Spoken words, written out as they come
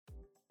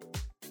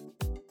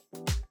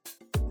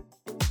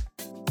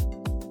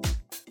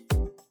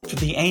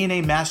the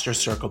A&A Master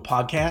Circle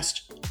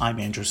podcast, I'm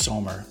Andrew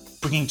Somer.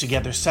 Bringing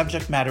together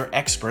subject matter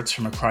experts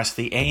from across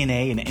the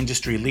A&A and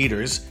industry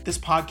leaders, this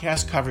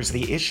podcast covers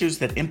the issues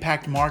that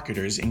impact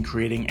marketers in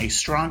creating a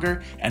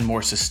stronger and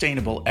more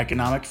sustainable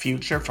economic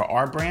future for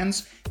our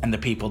brands and the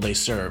people they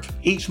serve.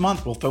 Each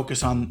month, we'll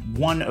focus on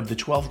one of the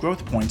 12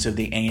 growth points of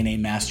the A&A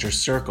Master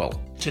Circle.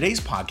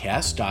 Today's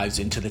podcast dives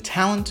into the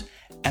talent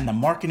and the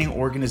marketing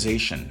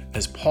organization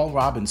as Paul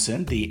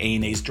Robinson, the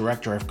A&A's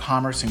Director of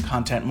Commerce and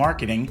Content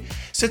Marketing,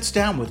 sits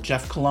down with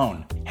Geoff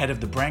Colon, head of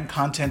the Brand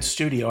Content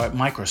Studio at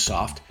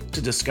Microsoft,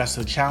 to discuss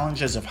the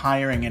challenges of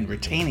hiring and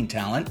retaining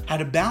talent, how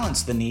to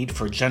balance the need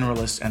for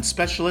generalists and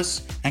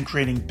specialists, and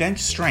creating bench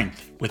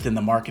strength within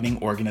the marketing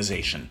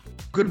organization.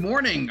 Good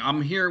morning.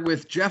 I'm here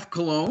with Geoff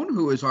Colon,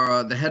 who is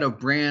the head of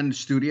Brand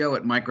Studio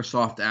at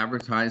Microsoft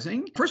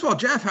Advertising. First of all,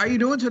 Geoff, how are you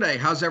doing today?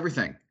 How's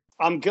everything?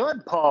 I'm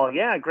good, Paul.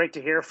 Yeah, great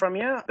to hear from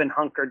you. I've been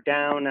hunkered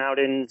down out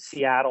in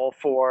Seattle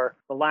for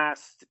the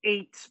last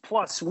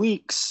 8+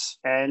 weeks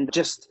and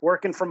just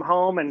working from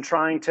home and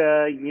trying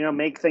to,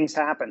 make things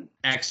happen.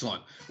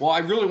 Excellent. Well, I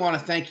really want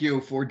to thank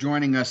you for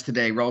joining us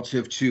today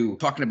relative to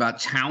talking about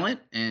talent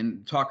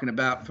and talking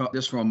about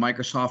this from a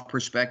Microsoft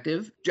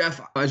perspective.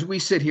 Geoff, as we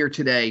sit here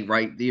today,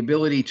 right, the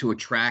ability to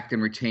attract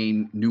and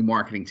retain new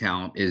marketing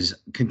talent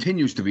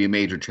continues to be a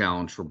major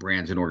challenge for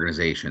brands and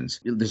organizations.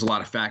 There's a lot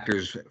of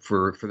factors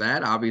for that.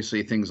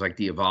 Obviously, things like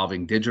the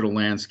evolving digital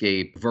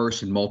landscape,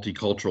 diverse and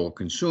multicultural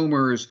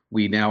consumers.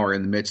 We now are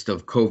in the midst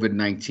of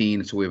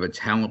COVID-19, so we have a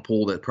talent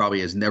pool that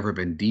probably has never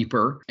been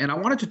deeper. And I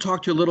wanted to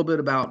talk to you a little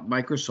bit about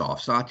Microsoft.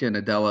 Satya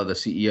Nadella, the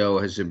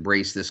CEO, has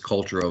embraced this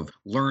culture of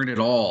learn it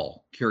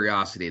all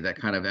curiosity that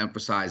kind of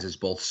emphasizes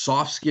both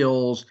soft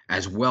skills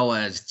as well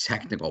as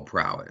technical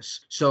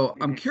prowess. So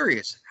I'm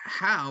curious,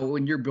 how,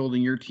 when you're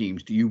building your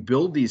teams, do you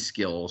build these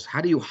skills?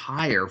 How do you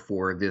hire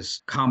for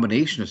this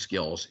combination of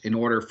skills in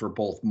order for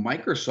both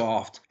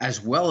Microsoft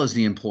as well as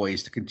the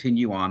employees to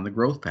continue on the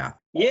growth path?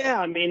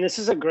 Yeah, this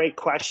is a great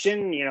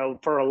question.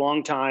 For a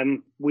long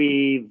time,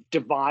 we've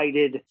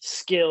divided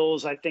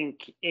skills, I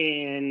think,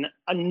 in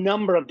a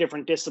number of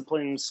different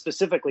disciplines,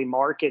 specifically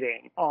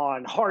marketing,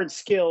 on hard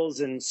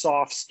skills and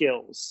soft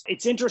skills.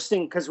 It's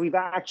interesting because we've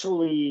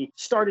actually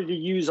started to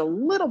use a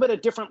little bit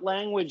of different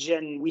language,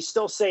 and we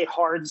still say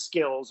hard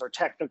skills or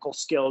technical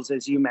skills,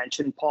 as you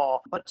mentioned,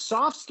 Paul. But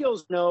soft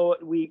skills, no,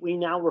 we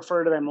now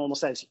refer to them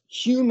almost as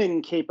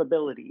human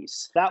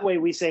capabilities. That way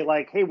we say,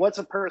 like, hey, what's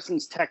a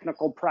person's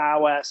technical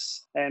prowess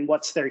and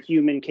what's their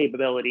human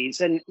capabilities?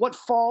 And what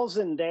falls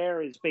in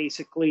there is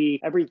basically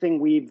everything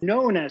we've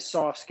known as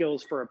soft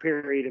skills for a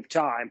period of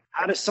time.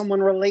 How does someone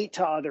relate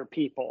to other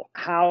people?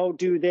 How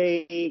do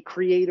they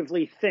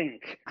creatively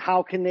think?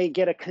 How can they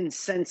get a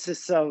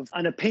consensus of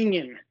an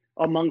opinion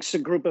amongst a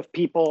group of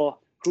people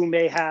who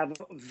may have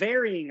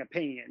varying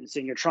opinions,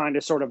 and you're trying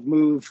to sort of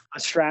move a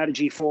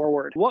strategy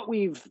forward? What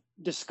we've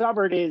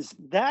discovered is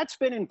that's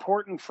been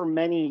important for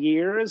many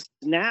years.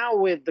 Now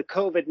with the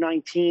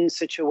COVID-19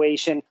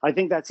 situation, I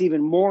think that's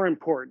even more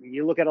important.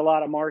 You look at a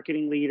lot of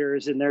marketing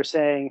leaders and they're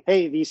saying,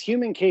 hey, these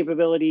human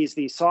capabilities,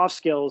 these soft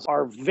skills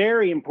are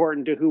very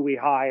important to who we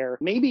hire,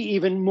 maybe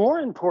even more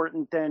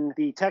important than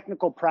the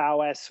technical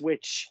prowess,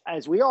 which,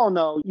 as we all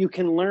know, you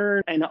can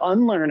learn and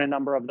unlearn a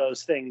number of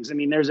those things.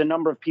 There's a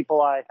number of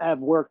people I have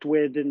worked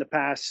with in the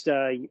past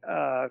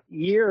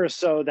year or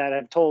so that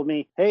have told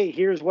me, hey,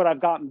 here's what I've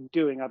gotten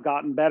doing. I've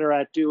gotten better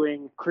at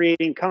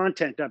creating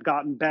content. I've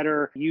gotten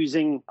better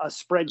using a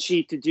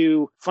spreadsheet to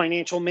do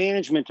financial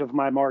management of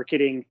my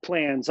marketing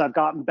plans. I've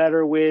gotten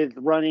better with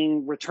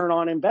running return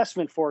on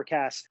investment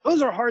forecasts.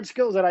 Those are hard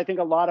skills that I think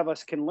a lot of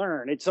us can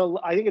learn.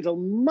 I think it's a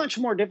much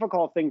more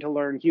difficult thing to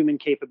learn human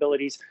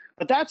capabilities,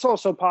 but that's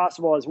also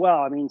possible as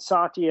well.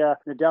 Satya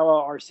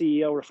Nadella, our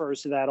CEO,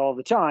 refers to that all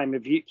the time.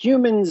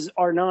 Humans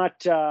are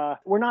not,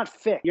 we're not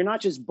fixed. You're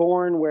not just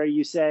born where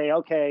you say,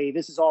 okay,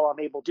 this is all I'm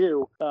able to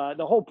do.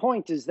 The whole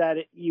point is that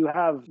you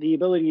have the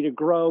ability to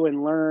grow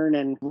and learn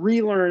and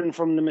relearn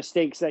from the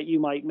mistakes that you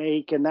might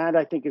make. And that,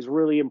 I think, is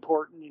really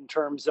important in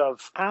terms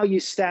of how you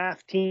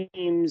staff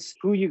teams,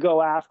 who you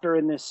go after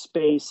in this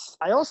space.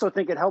 I also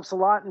think it helps a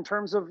lot in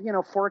terms of,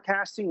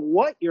 forecasting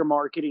what your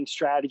marketing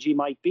strategy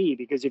might be,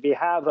 because if you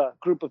have a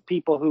group of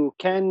people who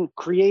can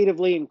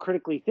creatively and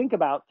critically think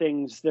about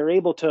things, they're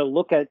able to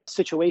look at the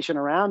situation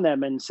around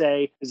them and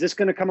say, is this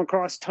going to come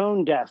across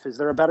tone deaf? Is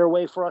there a better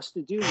way for us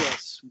to do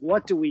this?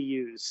 What do we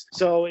use?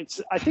 So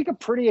it's, I think, a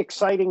pretty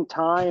exciting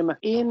time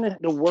in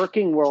the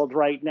working world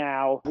right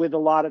now with a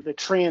lot of the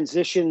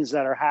transitions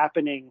that are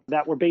happening,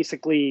 that we're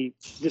basically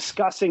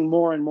discussing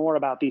more and more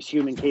about these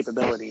human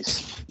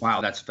capabilities. Wow,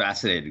 that's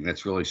fascinating.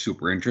 That's really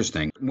super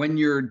interesting. When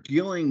you're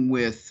dealing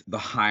with the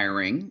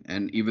hiring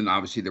and even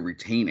obviously the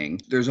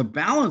retaining, there's a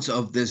balance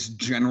of this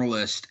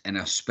generalist and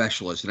a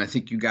specialist. And I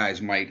think you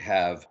guys might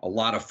have a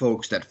lot of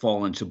folks that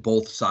fall into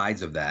both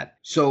sides of that.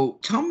 So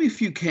tell me,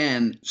 if you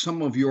can,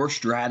 some of your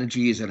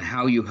strategies and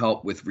how you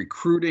help with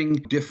recruiting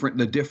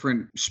the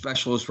different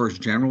specialists versus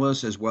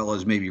generalists, as well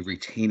as maybe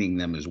retaining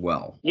them as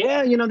well.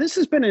 Yeah, this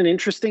has been an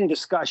interesting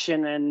discussion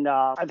discussion, and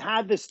I've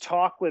had this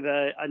talk with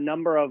a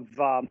number of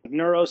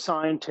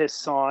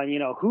neuroscientists on,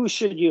 who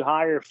should you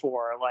hire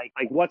for? Like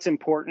what's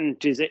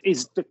important?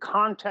 Is the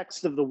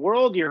context of the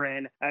world you're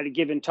in at a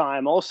given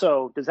time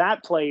also, does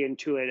that play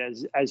into it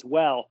as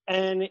well?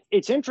 And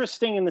it's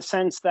interesting in the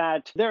sense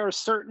that there are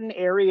certain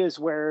areas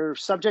where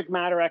subject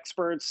matter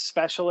experts,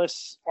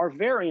 specialists are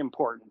very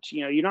important.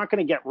 You're not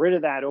going to get rid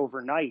of that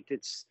overnight.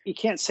 You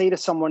can't say to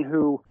someone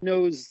who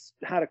knows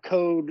how to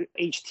code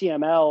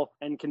HTML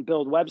and can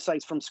build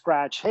websites from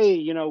scratch, hey,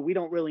 we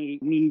don't really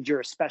need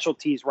your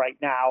specialties right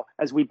now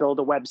as we build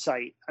a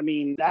website. I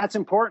mean, that's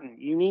important.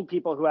 You need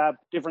people who have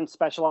different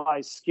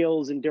specialized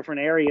skills in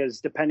different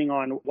areas depending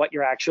on what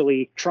you're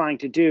actually trying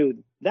to do.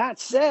 That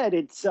said,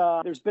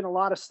 there's been a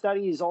lot of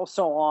studies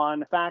also on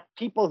the fact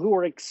people who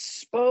are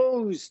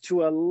exposed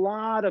to a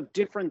lot of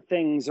different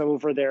things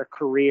over their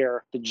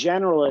career, the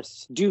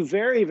generalists, do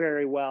very,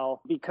 very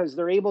well because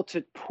they're able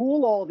to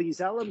pool all these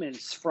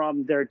elements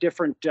from their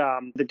different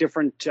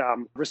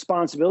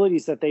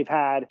responsibilities that they've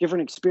had,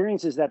 different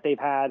experiences that they've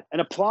had,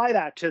 and apply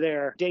that to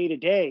their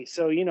day-to-day.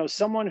 So,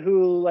 someone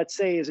who, let's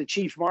say, is a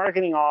chief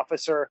marketing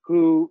officer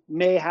who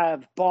may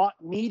have bought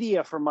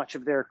media for much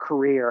of their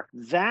career,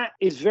 that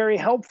is very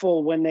helpful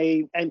when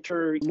they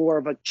enter more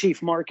of a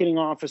chief marketing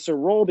officer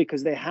role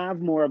because they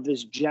have more of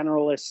this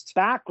generalist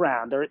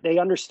background. They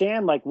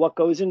understand what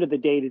goes into the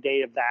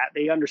day-to-day of that.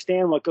 They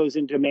understand what goes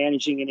into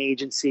managing an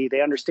agency.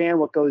 They understand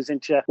what goes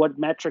into what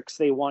metrics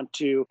they want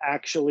to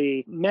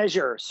actually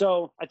measure.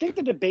 So I think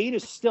the debate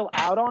is still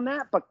out on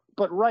that, but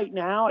right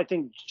now, I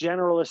think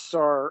generalists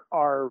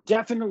are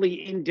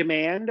definitely in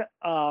demand,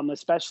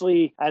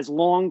 especially as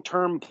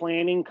long-term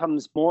planning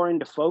comes more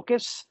into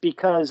focus,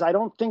 because I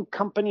don't think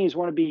companies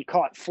want to be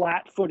caught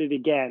flat-footed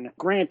again.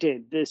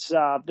 Granted,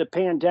 the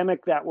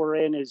pandemic that we're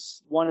in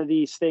is one of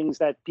these things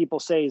that people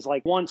say is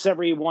like once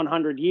every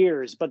 100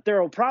 years, but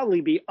there will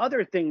probably be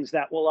other things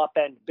that will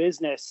upend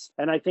business.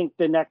 And I think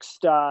the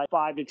next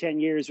 5 to 10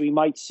 years, we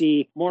might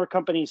see more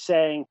companies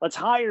saying, let's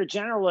hire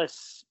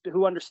generalists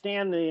who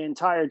understand the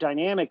entire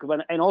dynamic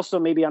and also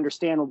maybe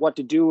understand what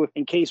to do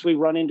in case we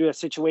run into a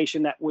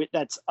situation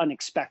that's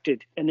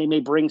unexpected, and they may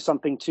bring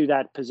something to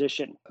that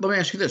position. Let me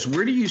ask you this.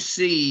 Where do you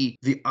see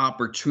the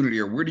opportunity,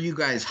 or where do you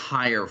guys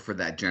hire for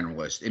that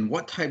generalist? In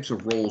what types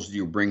of roles do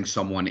you bring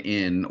someone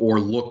in or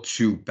look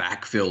to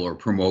backfill or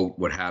promote,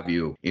 what have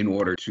you, in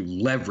order to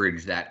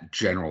leverage that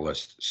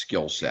generalist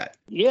skill set?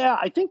 Yeah,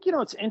 I think,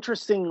 it's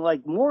interesting,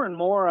 more and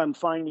more I'm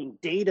finding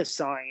data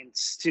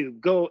science to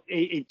go,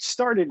 it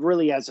started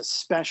really as a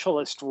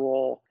specialist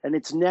role, and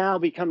it's now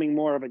becoming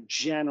more of a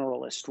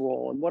generalist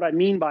role. And what I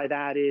mean by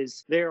that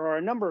is there are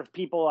a number of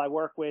people I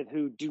work with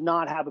who do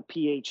not have a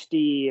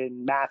PhD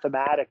in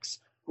mathematics,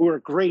 who are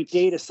great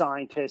data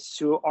scientists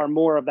who are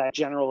more of that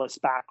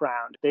generalist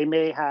background. They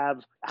may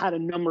have had a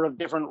number of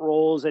different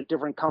roles at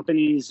different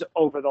companies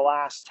over the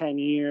last 10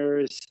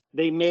 years.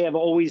 They may have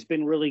always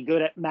been really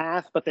good at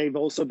math, but they've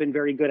also been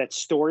very good at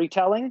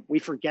storytelling. We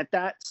forget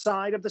that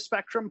side of the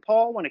spectrum,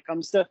 Paul, when it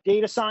comes to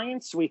data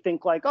science. We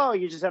think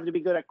you just have to be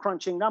good at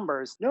crunching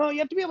numbers. No, you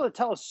have to be able to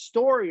tell a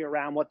story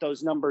around what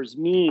those numbers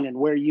mean and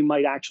where you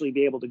might actually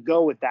be able to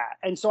go with that.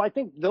 And so I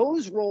think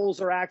those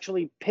roles are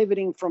actually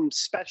pivoting from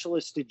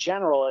specialists to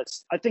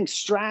generalists. I think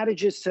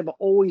strategists have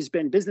always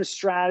been, business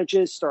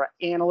strategists or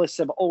analysts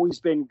have always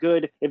been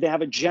good if they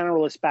have a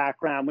generalist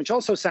background, which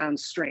also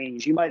sounds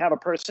strange. You might have a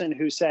person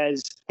who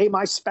says, hey,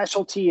 my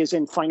specialty is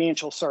in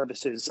financial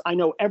services. I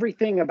know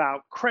everything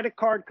about credit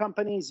card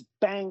companies,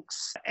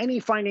 banks, any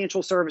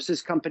financial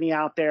services company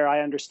out there.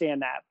 I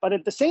understand that. But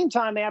at the same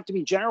time, they have to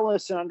be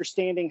generalists in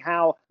understanding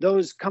how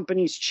those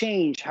companies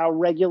change, how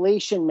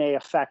regulation may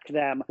affect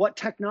them, what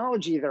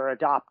technology they're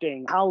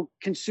adopting, how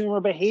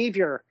consumer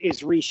behavior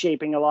is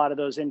reshaping a lot of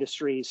those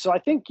industries. So I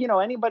think,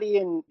 anybody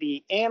in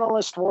the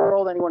analyst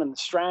world, anyone in the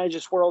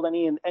strategist world,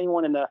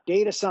 anyone in the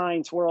data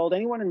science world,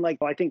 anyone in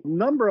I think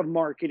number of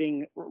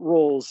marketing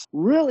roles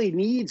really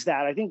needs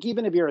that. I think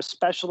even if you're a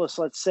specialist,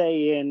 let's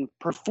say in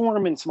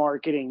performance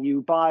marketing,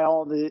 you buy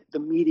all the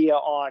media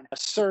on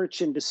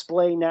search and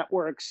display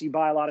networks, you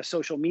buy a lot of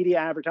social media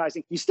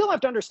advertising, you still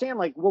have to understand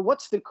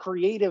what's the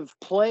creative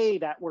play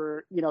that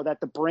that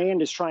the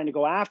brand is trying to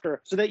go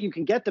after so that you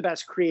can get the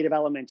best creative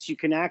elements. You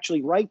can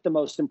actually write the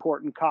most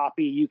important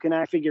copy. You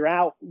can figure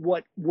out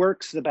what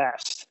works the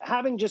best.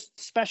 Having just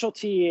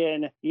specialty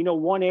in,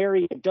 one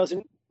area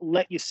doesn't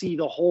let you see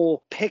the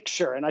whole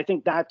picture. And I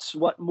think that's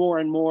what more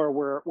and more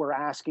we're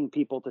asking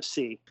people to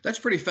see. That's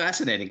pretty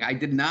fascinating. I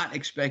did not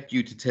expect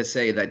you to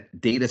say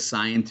that data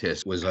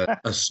scientist was a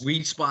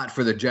sweet spot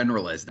for the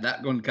generalist.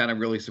 That one kind of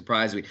really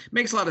surprised me.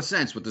 Makes a lot of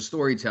sense with the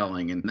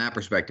storytelling and that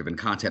perspective and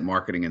content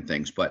marketing and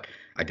things, but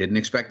I didn't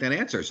expect that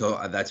answer. So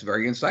that's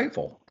very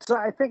insightful. So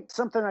I think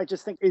something I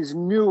just think is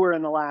newer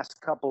in the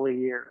last couple of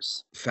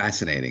years.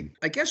 Fascinating.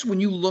 I guess when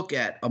you look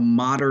at a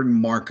modern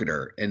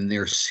marketer and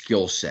their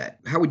skill set,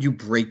 how would you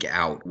break break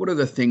out, what are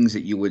the things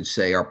that you would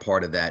say are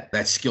part of that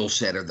skill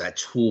set or that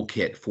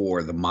toolkit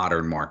for the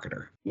modern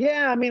marketer?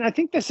 Yeah, I mean, I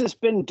think this has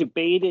been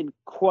debated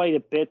quite a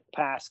bit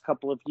past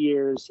couple of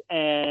years.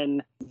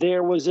 And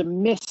there was a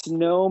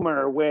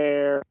misnomer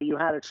where you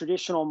had a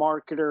traditional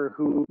marketer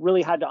who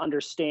really had to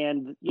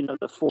understand,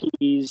 the 4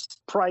 Ps,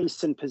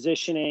 price and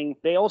positioning.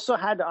 They also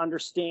had to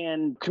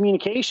understand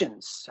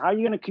communications. How are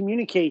you going to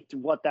communicate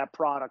what that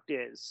product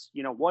is?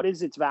 What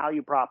is its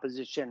value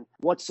proposition?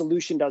 What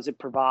solution does it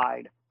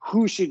provide?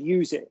 Who should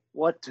use it?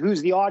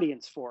 Who's the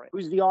audience for it?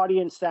 Who's the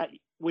audience that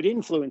would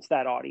influence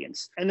that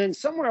audience? And then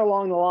somewhere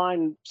along the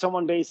line,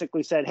 someone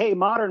basically said, hey,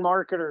 modern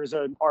marketers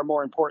are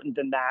more important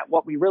than that.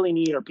 What we really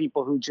need are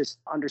people who just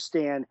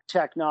understand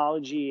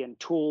technology and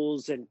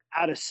tools and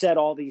how to set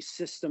all these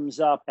systems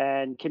up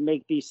and can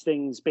make these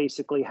things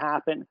basically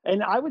happen.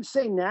 And I would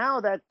say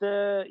now that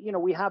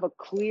we have a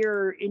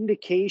clear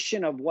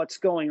indication of what's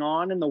going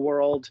on in the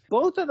world.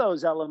 Both of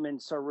those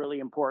elements are really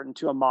important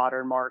to a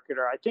modern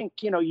marketer. I think,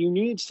 you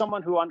need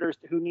someone who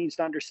needs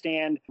to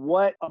understand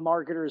what a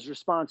marketer's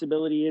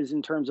responsibility is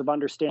in terms of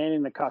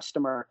understanding the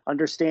customer,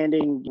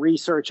 understanding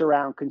research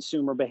around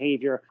consumer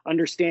behavior,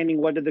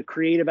 understanding what are the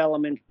creative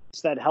elements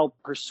that help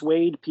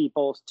persuade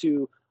people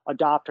to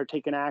adopt or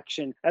take an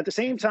action. At the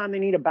same time, they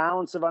need a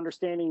balance of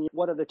understanding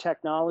what are the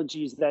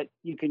technologies that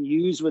you can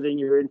use within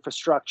your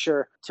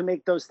infrastructure to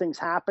make those things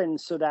happen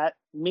so that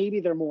maybe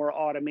they're more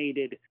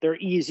automated, they're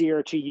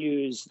easier to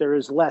use, there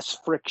is less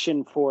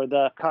friction for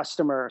the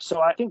customer.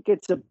 So I think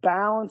it's a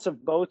balance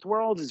of both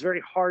worlds. It's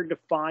very hard to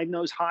find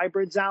those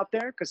hybrids out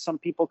there because some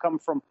people come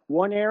from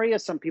one area,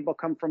 some people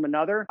come from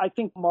another. I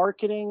think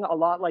marketing, a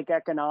lot like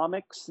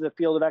economics, the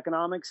field of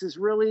economics, is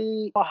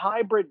really a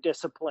hybrid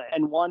discipline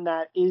and one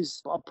that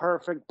is a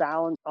perfect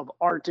balance of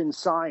art and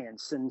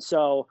science. And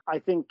so I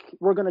think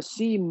we're going to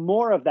see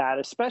more of that,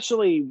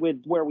 especially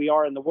with where we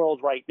are in the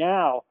world right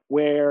now,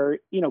 where,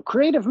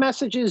 creative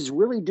messages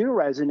really do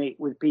resonate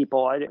with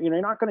people.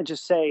 You're not going to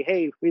just say,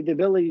 hey, we have the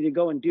ability to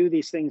go and do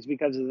these things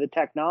because of the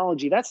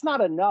technology. That's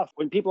not enough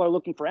when people are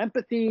looking for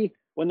empathy,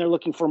 when they're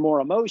looking for more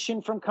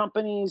emotion from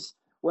companies,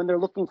 when they're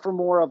looking for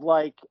more of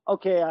like,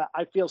 okay,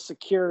 I feel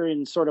secure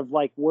in sort of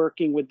like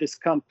working with this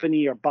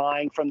company or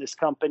buying from this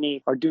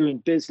company or doing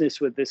business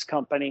with this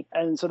company.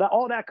 And so that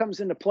all that comes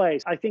into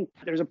place. I think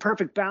there's a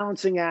perfect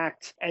balancing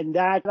act, and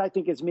that I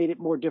think has made it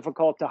more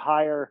difficult to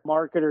hire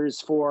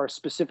marketers for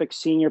specific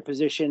senior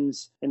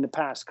positions in the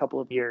past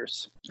couple of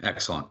years.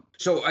 Excellent.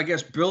 So I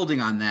guess building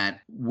on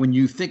that, when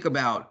you think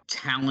about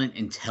talent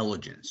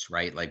intelligence,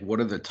 right? Like what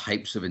are the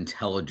types of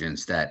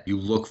intelligence that you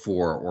look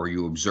for or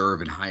you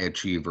observe in high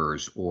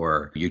achievers,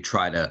 or you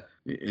try to,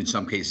 in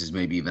some cases,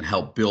 maybe even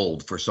help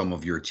build for some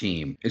of your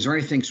team? Is there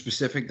anything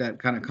specific that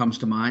kind of comes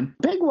to mind?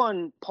 Big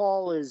one,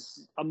 Paul,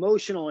 is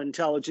emotional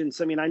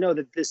intelligence. I mean, I know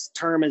that this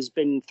term has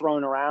been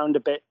thrown around a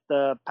bit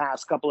the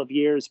past couple of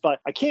years, but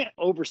I can't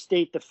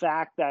overstate the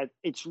fact that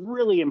it's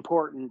really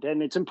important.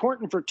 And it's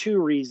important for two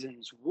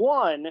reasons.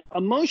 One,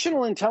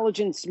 emotional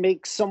intelligence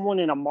makes someone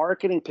in a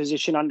marketing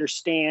position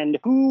understand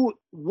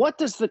what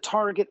does the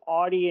target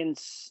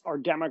audience or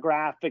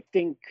demographic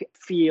think,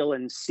 feel,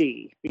 and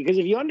see? Because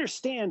if you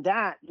understand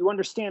that, you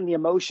understand the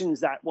emotions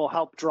that will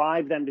help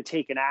drive them to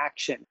take an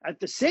action. At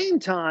the same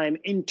time,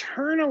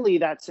 internally,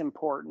 that's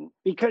important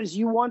because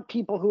you want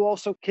people who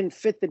also can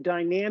fit the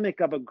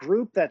dynamic of a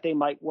group that they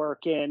might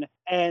work in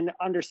and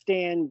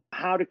understand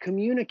how to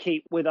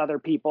communicate with other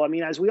people. I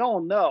mean, as we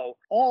all know,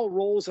 all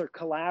roles are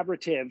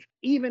collaborative.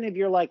 Even if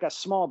you're like a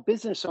small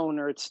business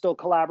owner, it's still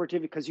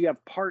collaborative because you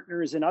have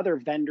partners and other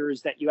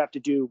vendors that you have to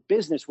do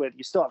business with.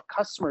 You still have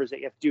customers that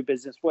you have to do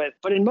business with.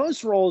 But in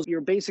most roles,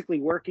 you're basically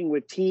working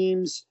with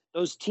teams.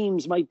 Those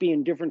teams might be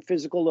in different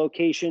physical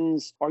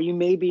locations, or you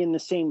may be in the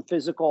same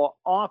physical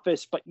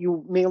office, but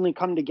you may only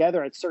come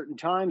together at certain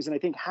times. And I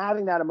think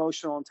having that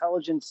emotional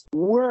intelligence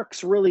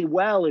works really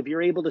well if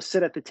you're able to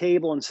sit at the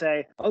table and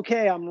say,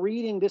 okay, I'm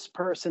reading this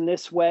person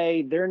this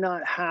way. They're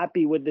not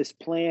happy with this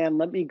plan.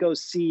 Let me go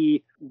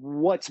see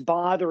what's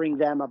bothering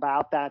them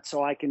about that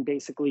so I can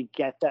basically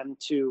get them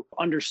to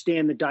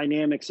understand the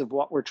dynamics of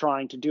what we're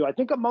trying to do. I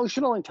think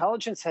emotional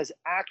intelligence has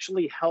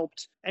actually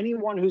helped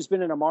anyone who's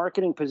been in a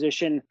marketing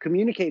position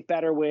communicate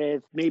better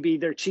with maybe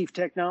their chief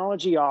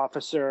technology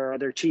officer or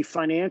their chief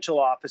financial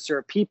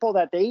officer, people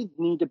that they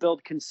need to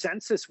build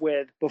consensus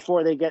with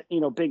before they get,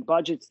 big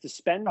budgets to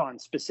spend on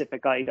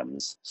specific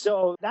items.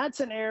 So that's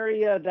an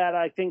area that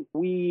I think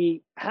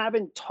we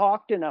haven't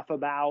talked enough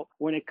about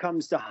when it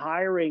comes to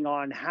hiring,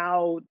 on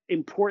how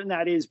important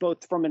that is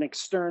both from an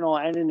external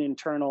and an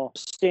internal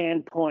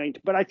standpoint.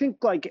 But I think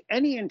like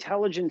any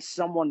intelligence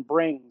someone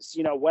brings,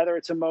 whether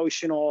it's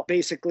emotional,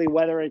 basically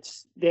whether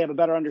it's they have a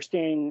better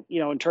understanding,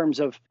 in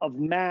terms of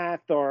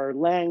math or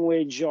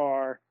language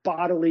or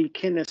bodily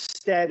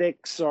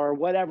kinesthetics or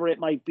whatever it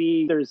might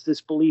be. There's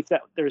this belief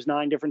that there's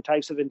 9 different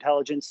types of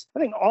intelligence. I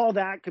think all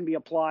that can be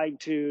applied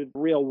to the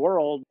real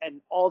world,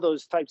 and all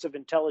those types of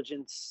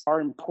intelligence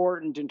are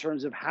important in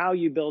terms of how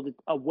you build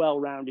a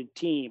well-rounded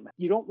team.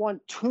 You don't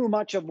want too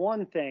much of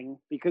one thing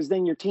because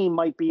then your team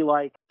might be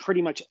like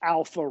pretty much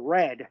alpha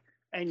red,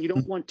 and you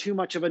don't want too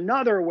much of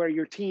another where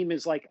your team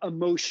is like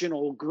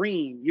emotional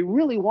green. You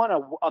really want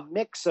a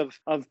mix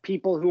of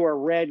people who are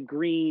red,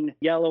 green,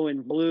 yellow,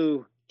 and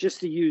blue, just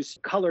to use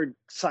colored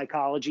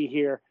psychology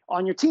here,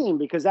 on your team,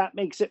 because that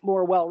makes it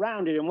more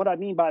well-rounded. And what I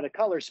mean by the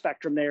color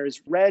spectrum there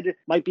is red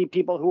might be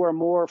people who are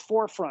more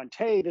forefront.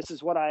 Hey, this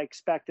is what I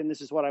expect and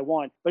this is what I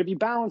want. But if you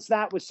balance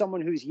that with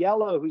someone who's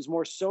yellow, who's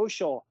more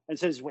social and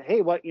says, well,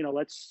 hey,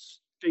 let's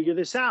figure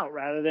this out,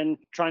 rather than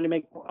trying to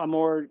make a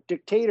more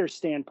dictator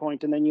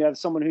standpoint. And then you have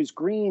someone who's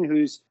green,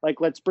 who's like,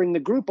 let's bring the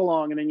group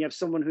along. And then you have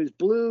someone who's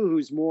blue,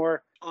 who's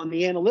more on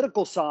the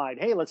analytical side.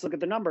 Hey, let's look at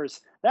the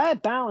numbers.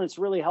 That balance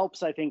really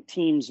helps, I think,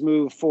 teams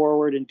move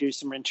forward and do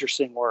some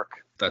interesting work.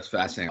 That's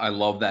fascinating. I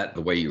love that,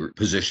 the way you're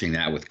positioning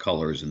that with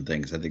colors and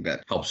things. I think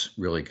that helps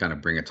really kind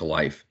of bring it to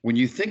life. When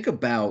you think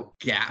about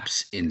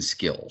gaps in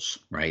skills,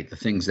 right? The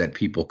things that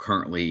people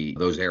currently,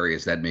 those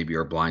areas that maybe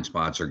are blind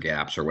spots or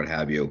gaps or what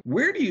have you,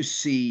 where do you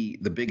see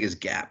the biggest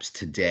gaps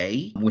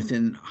today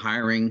within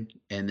hiring?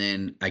 And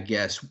then I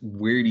guess,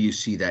 where do you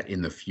see that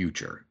in the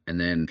future? And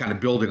then kind of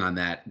building on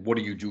that, what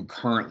do you do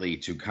currently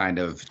to kind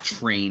of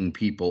train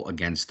people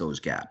against those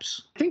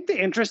gaps? I think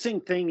the interesting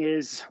thing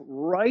is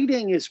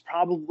writing is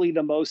probably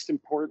the most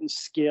important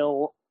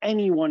skill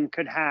anyone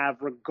could have,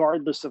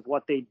 regardless of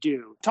what they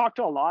do. Talk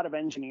to a lot of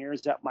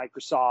engineers at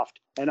Microsoft,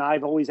 and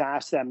I've always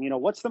asked them,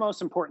 what's the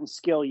most important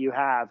skill you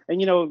have?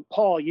 And,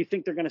 Paul, you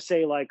think they're going to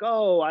say like,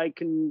 oh, I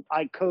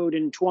code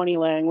in 20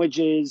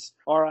 languages,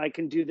 or I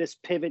can do this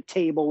pivot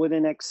table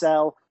within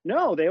Excel.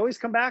 No, they always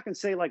come back and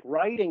say like,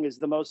 writing is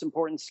the most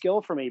important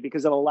skill for me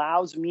because it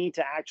allows me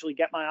to actually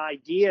get my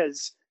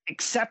ideas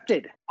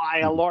accepted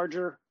by a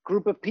larger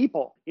group of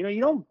people. You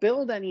don't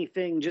build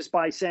anything just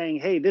by saying,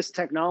 hey, this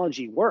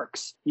technology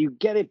works. You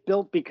get it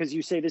built because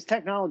you say this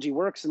technology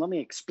works and let me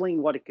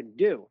explain what it can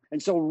do.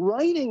 And so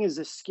writing is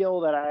a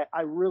skill that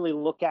I really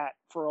look at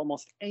for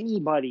almost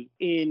anybody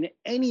in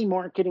any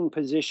marketing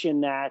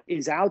position that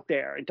is out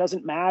there. It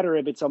doesn't matter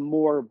if it's a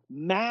more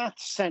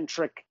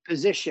math-centric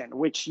position,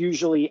 which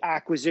usually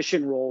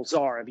acquisition roles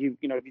are. If you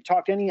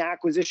talk to any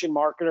acquisition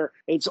marketer,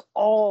 it's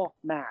all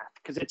math,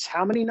 because it's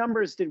how many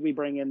numbers did we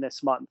bring in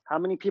this month? How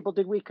many people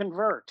did we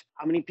convert?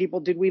 How many people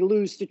did we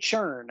lose to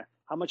churn?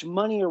 How much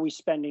money are we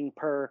spending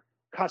per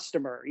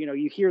customer?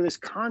 You hear this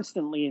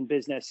constantly in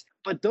business,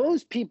 but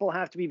those people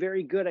have to be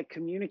very good at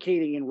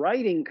communicating and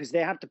writing, because they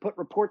have to put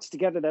reports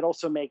together that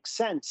also make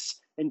sense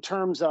in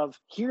terms of,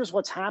 here's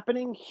what's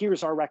happening,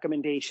 here's our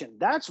recommendation.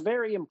 That's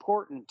very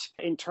important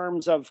in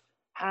terms of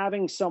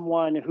having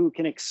someone who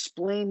can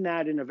explain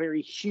that in a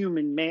very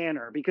human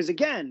manner. Because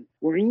again,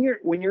 when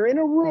you're in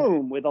a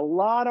room with a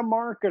lot of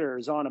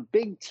marketers on a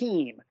big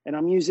team, and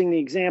I'm using the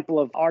example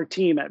of our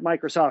team at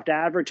Microsoft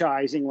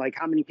Advertising, like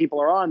how many people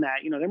are on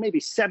that? There may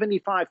be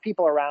 75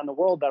 people around the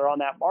world that are on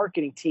that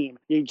marketing team.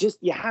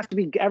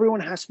 Everyone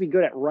has to be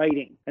good at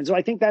writing. And so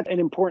I think that's an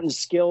important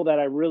skill that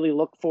I really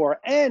look for.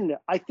 And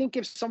I think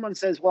if someone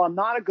says, well, I'm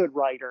not a good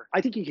writer,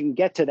 I think you can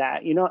get to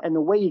that, and the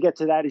way you get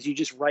to that is you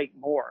just write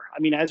more. I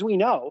mean, as we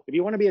know, if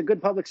you want to be a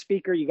good public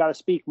speaker, you got to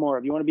speak more.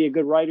 If you want to be a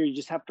good writer, you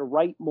just have to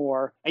write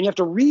more, and you have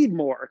to read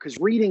more, because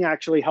reading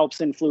actually helps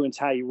influence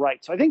how you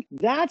write. So I think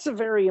that's a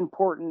very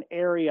important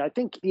area. I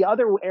think the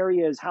other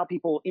area is how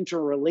people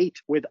interrelate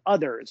with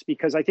others,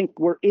 because I think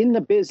we're in the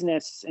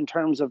business in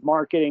terms of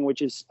marketing,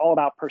 which is all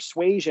about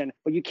persuasion,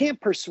 but you can't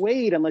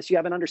persuade unless you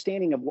have an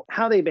understanding of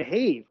how they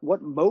behave,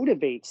 what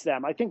motivates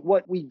them. I think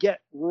what we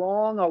get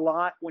wrong a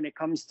lot when it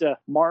comes to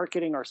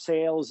marketing or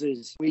sales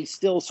is we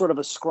still sort of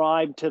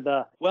ascribe to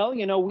the,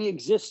 we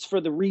exist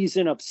for the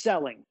reason of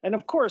selling. And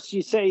of course,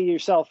 you say to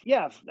yourself,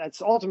 yeah,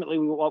 that's ultimately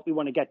what we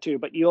want to get to.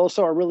 But you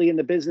also are really in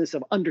the business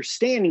of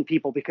understanding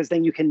people, because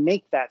then you can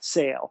make that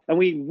sale. And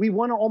we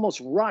want to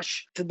almost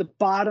rush to the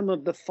bottom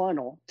of the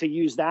funnel, to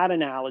use that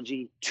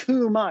analogy,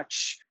 too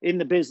much in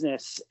the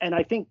business. And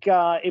I think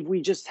if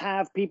we just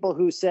have people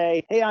who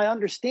say, hey, I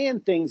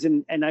understand things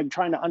and I'm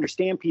trying to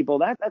understand people,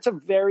 that's a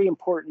very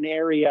important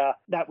area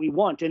that we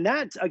want. And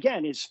that,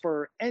 again, is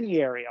for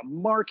any area,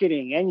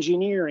 marketing,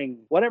 engineering,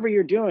 whatever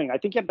you're doing. I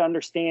think you have to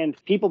understand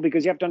people,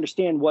 because you have to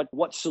understand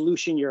what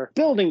solution you're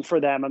building for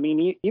them. I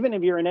mean, even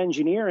if you're in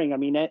engineering, I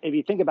mean, if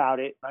you think about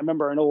it, I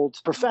remember an old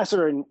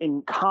professor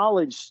in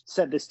college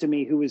said this to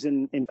me, who was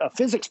in a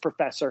physics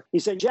professor. He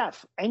said,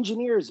 Geoff,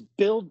 engineers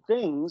build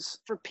things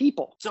for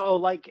people. So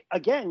like,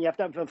 again, you have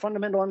to have a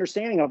fundamental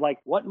understanding of like,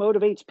 what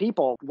motivates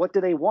people? What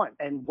do they want?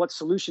 And what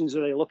solutions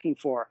are they looking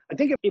for? I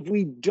think if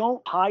we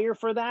don't hire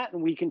for that,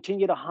 and we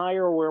continue to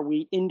hire where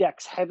we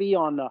index heavy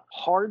on the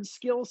hard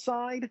skill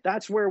side,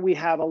 that's where we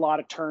have a lot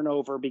of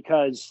turnover,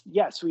 because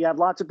yes, we have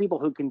lots of people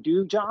who can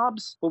do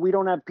jobs, but we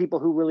don't have people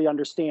who really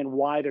understand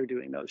why they're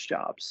doing those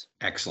jobs.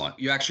 Excellent.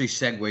 You actually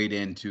segued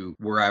into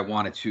where I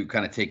wanted to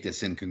kind of take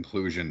this in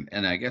conclusion.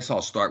 And I guess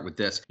I'll start with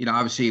this.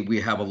 Obviously we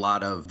have a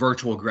lot of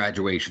virtual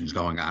graduations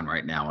going on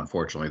right now.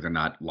 Unfortunately, they're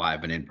not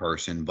live and in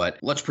person, but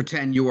let's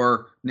pretend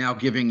you're now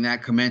giving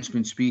that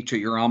commencement speech at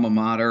your alma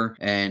mater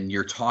and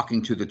you're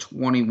talking to the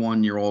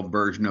 21-year-old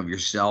version of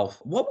yourself.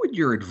 What would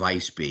your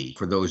advice be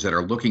for those that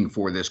are looking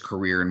for this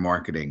career career in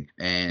marketing,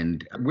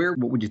 and what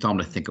would you tell them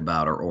to think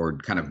about or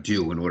kind of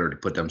do in order to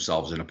put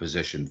themselves in a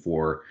position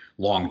for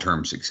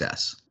long-term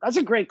success? That's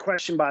a great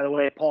question, by the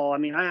way, Paul. I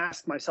mean, I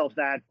ask myself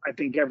that, I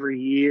think, every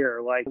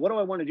year. Like, what do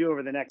I want to do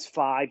over the next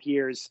 5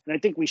 years? And I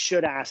think we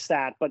should ask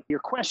that. But your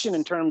question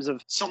in terms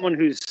of someone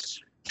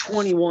who's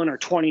 21 or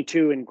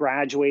 22 and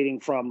graduating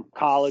from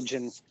college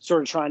and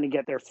sort of trying to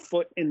get their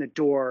foot in the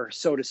door,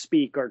 so to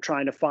speak, or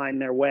trying to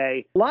find their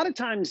way. A lot of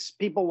times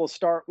people will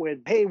start with,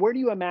 hey, where do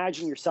you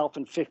imagine yourself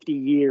in 50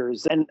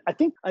 years? And I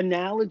think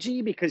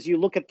analogy, because you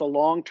look at the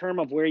long term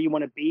of where you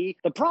want to be.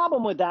 The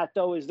problem with that,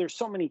 though, is there's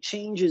so many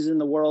changes in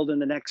the world in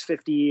the next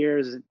 50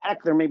 years.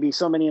 Heck, there may be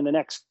so many in the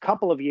next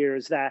couple of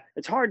years that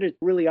it's hard to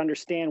really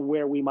understand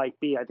where we might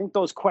be. I think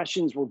those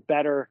questions were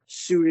better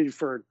suited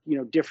for,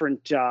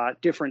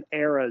 different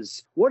eras.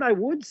 What I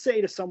would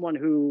say to someone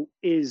who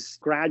is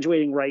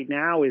graduating right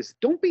now is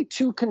don't be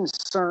too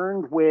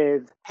concerned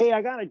with, hey,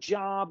 I got a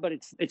job, but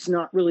it's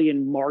not really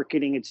in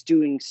marketing. It's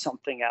doing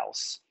something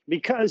else.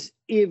 Because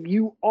if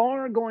you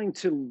are going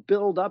to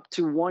build up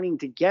to wanting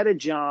to get a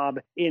job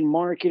in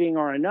marketing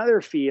or another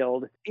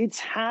field, it's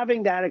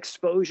having that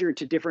exposure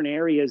to different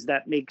areas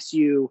that makes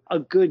you a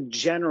good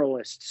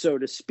generalist, so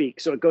to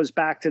speak. So it goes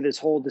back to this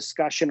whole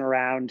discussion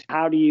around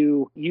how do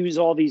you use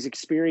all these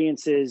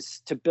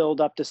experiences to build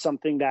up to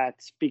something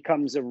that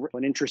becomes an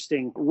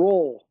interesting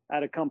role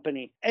at a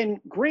company.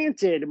 And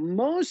granted,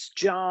 most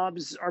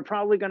jobs are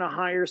probably going to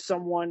hire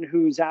someone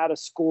who's out of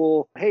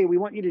school. Hey, we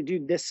want you to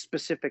do this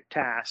specific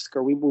task,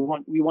 or we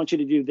want you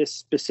to do this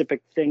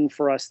specific thing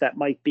for us that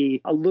might be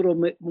a little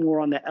bit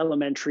more on the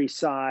elementary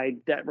side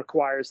that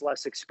requires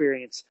less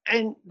experience.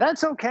 And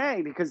that's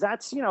okay, because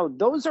that's,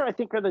 those are, I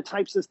think, are the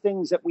types of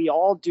things that we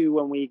all do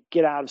when we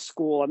get out of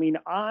school. I mean,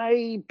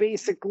 I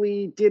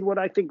basically did what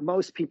I think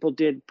most people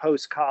did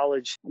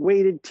post-college,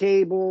 waited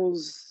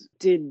tables,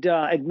 did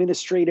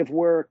administrative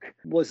work,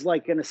 was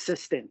like an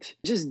assistant,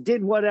 just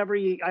did whatever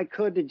I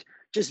could to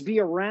just be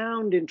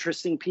around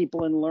interesting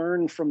people and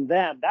learn from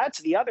them. That's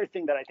the other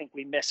thing that I think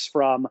we miss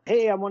from,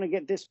 hey, I want to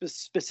get this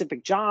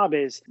specific job,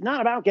 is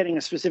not about getting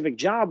a specific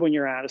job when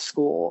you're out of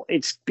school.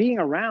 It's being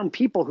around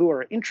people who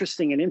are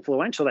interesting and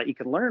influential that you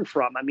can learn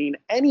from. I mean,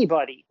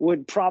 anybody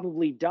would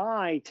probably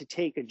die to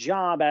take a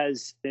job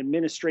as an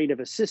administrative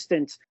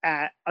assistant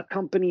at a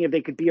company if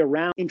they could be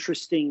around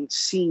interesting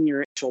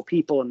senior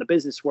people in the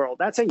business world.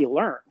 That's how you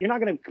learn. You're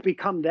not going to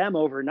become them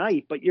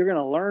overnight, but you're going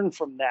to learn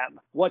from them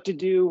what to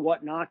do,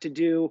 what not to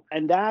do.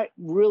 And that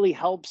really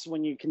helps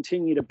when you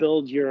continue to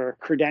build your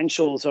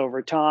credentials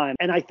over time.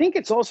 And I think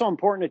it's also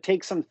important to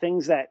take some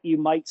things that you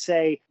might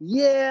say,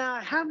 yeah,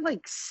 I have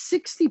like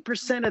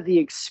 60% of the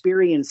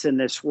experience in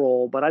this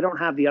role, but I don't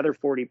have the other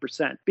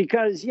 40%.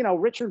 Because,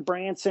 Richard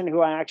Branson,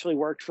 who I actually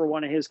worked for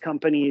one of his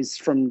companies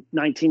from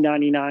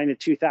 1999 to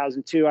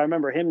 2002, I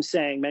remember him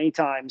saying many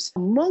times,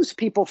 most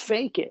people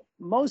fake it.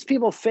 Most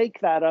people fake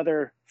that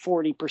other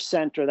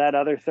 40% or that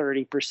other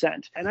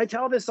 30%. And I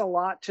tell this a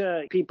lot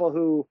to people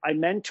who I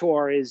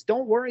mentor is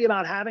don't worry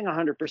about having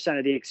 100%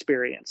 of the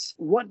experience.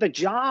 What the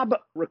job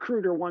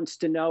recruiter wants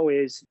to know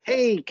is,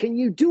 hey, can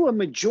you do a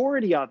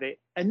majority of it?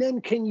 And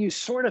then can you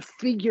sort of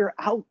figure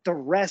out the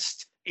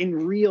rest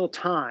in real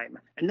time?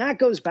 And that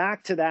goes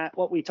back to that,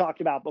 what we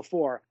talked about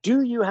before.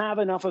 Do you have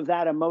enough of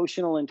that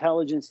emotional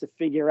intelligence to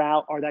figure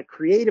out, or that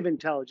creative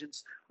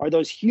intelligence, or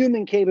those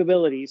human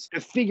capabilities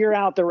to figure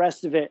out the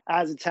rest of it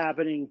as it's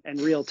happening in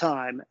real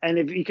time? And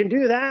if you can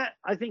do that,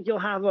 I think you'll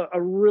have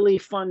a really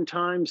fun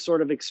time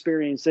sort of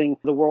experiencing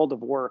the world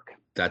of work.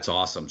 That's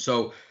awesome.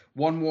 So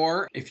one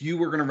more, if you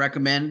were going to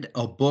recommend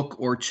a book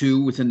or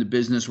two within the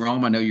business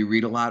realm, I know you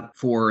read a lot,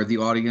 for the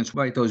audience,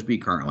 what might those be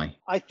currently?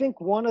 I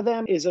think one of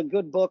them is a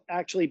good book.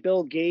 Actually,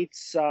 Bill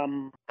Gates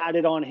had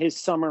it on his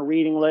summer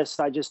reading list.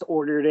 I just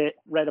ordered it,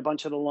 read a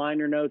bunch of the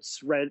liner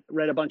notes, read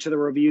a bunch of the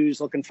reviews,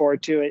 looking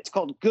forward to it. It's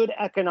called Good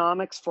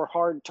Economics for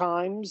Hard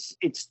Times.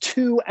 It's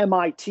two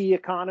MIT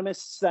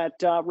economists that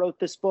wrote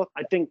this book.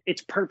 I think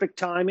it's perfect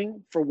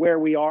timing for where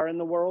we are in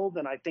the world.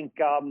 And I think,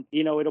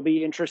 it'll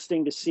be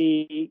interesting to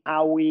see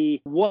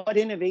what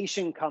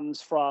innovation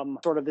comes from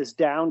sort of this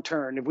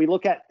downturn. If we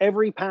look at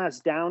every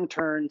past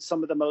downturn,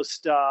 some of the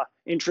most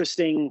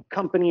interesting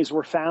companies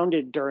were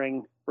founded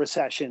during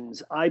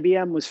recessions.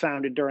 IBM was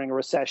founded during a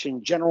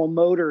recession. General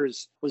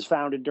Motors was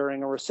founded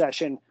during a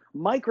recession.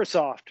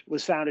 Microsoft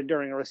was founded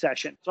during a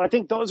recession. So I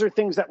think those are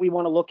things that we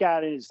want to look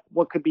at, is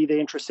what could be the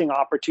interesting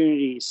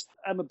opportunities.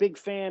 I'm a big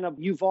fan of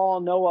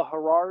Yuval Noah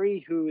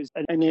Harari, who is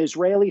an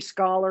Israeli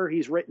scholar.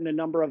 He's written a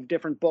number of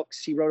different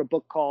books. He wrote a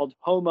book called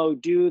Homo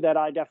Do that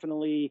I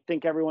definitely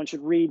think everyone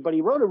should read. But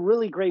he wrote a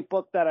really great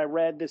book that I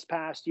read this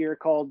past year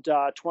called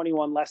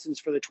 21 Lessons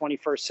for the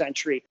 21st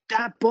Century.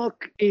 That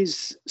book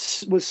was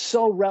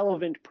so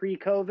relevant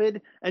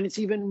pre-COVID, and it's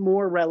even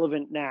more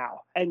relevant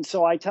now. And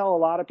so I tell a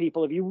lot of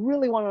people, if you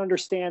really want to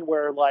understand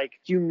where like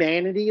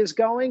humanity is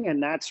going,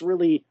 and that's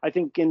really, I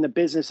think, in the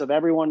business of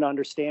everyone to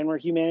understand where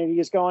humanity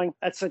is going,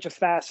 that's such a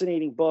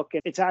fascinating book.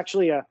 It's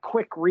actually a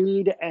quick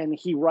read, and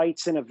he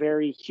writes in a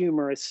very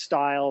humorous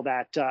style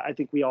that I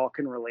think we all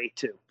can relate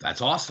to.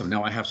 That's awesome.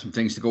 Now I have some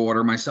things to go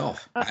order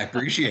myself. I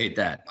appreciate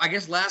that. I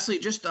guess lastly,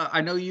 just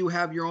I know you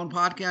have your own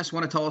podcast.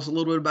 Want to tell us a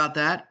little bit about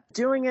that?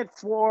 Doing it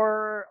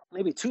for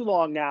maybe too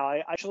long now.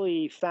 I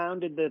actually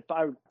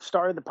I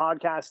started the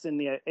podcast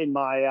in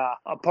my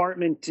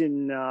apartment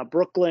in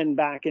Brooklyn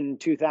back in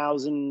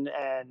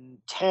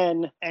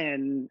 2010,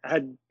 and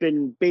had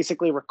been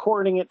basically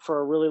recording it for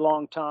a really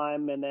long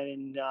time. And then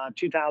in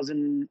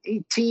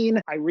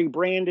 2018, I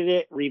rebranded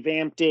it,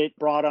 revamped it,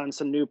 brought on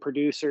some new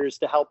producers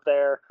to help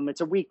there. It's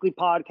a weekly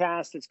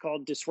podcast. It's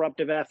called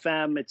Disruptive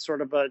FM. It's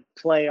sort of a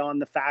play on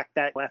the fact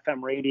that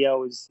FM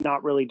radio is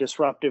not really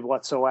disruptive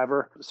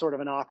whatsoever. Sort of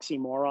an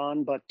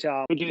oxymoron, but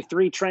we do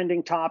 3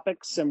 trending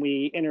topics, and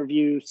we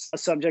interview a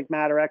subject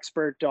matter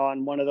expert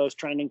on one of those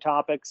trending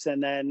topics,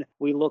 and then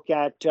we look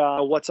at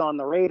what's on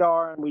the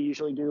radar, and we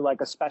usually do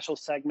like a special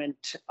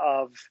segment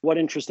of what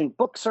interesting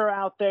books are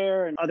out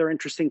there and other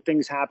interesting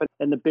things happen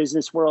in the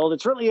business world.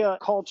 It's really a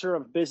culture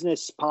of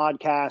business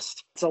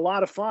podcast. It's a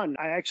lot of fun.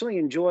 I actually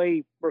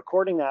enjoy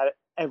recording that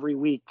every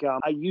week.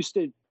 I used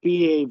to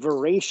be a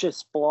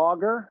voracious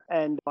blogger,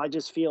 and I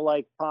just feel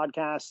like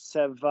podcasts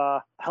have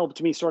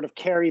helped me sort of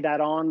carry that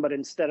on. But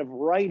instead of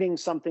writing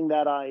something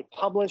that I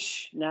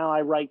publish, now I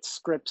write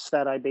scripts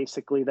that I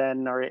basically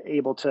then are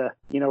able to,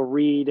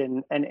 read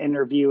and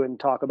interview and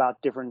talk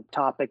about different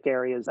topic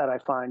areas that I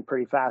find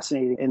pretty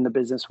fascinating in the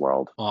business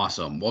world.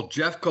 Awesome. Well,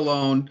 Geoff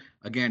Colon,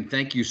 again,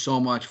 thank you so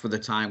much for the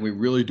time. We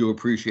really do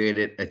appreciate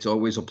it. It's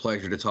always a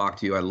pleasure to talk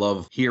to you. I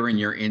love hearing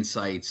your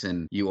insights,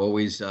 and you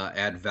always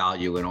add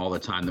value in all the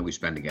time that we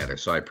spend together.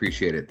 So I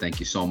appreciate it. Thank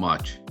you so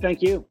much.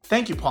 Thank you.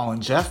 Thank you, Paul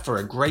and Geoff, for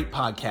a great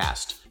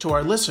podcast. To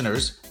our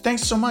listeners,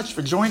 thanks so much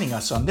for joining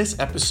us on this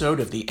episode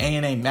of the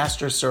A&A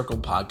Master Circle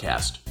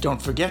podcast.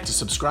 Don't forget to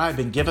subscribe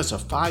and give us a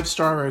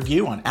 5-star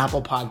review on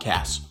Apple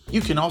Podcasts. You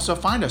can also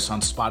find us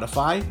on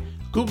Spotify,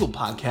 Google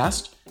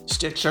Podcast,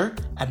 Stitcher,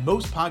 and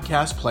most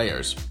podcast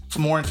players. For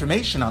more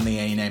information on the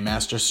A&A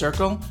Master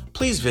Circle,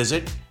 please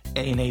visit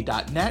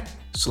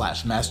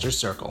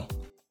ana.net/mastercircle.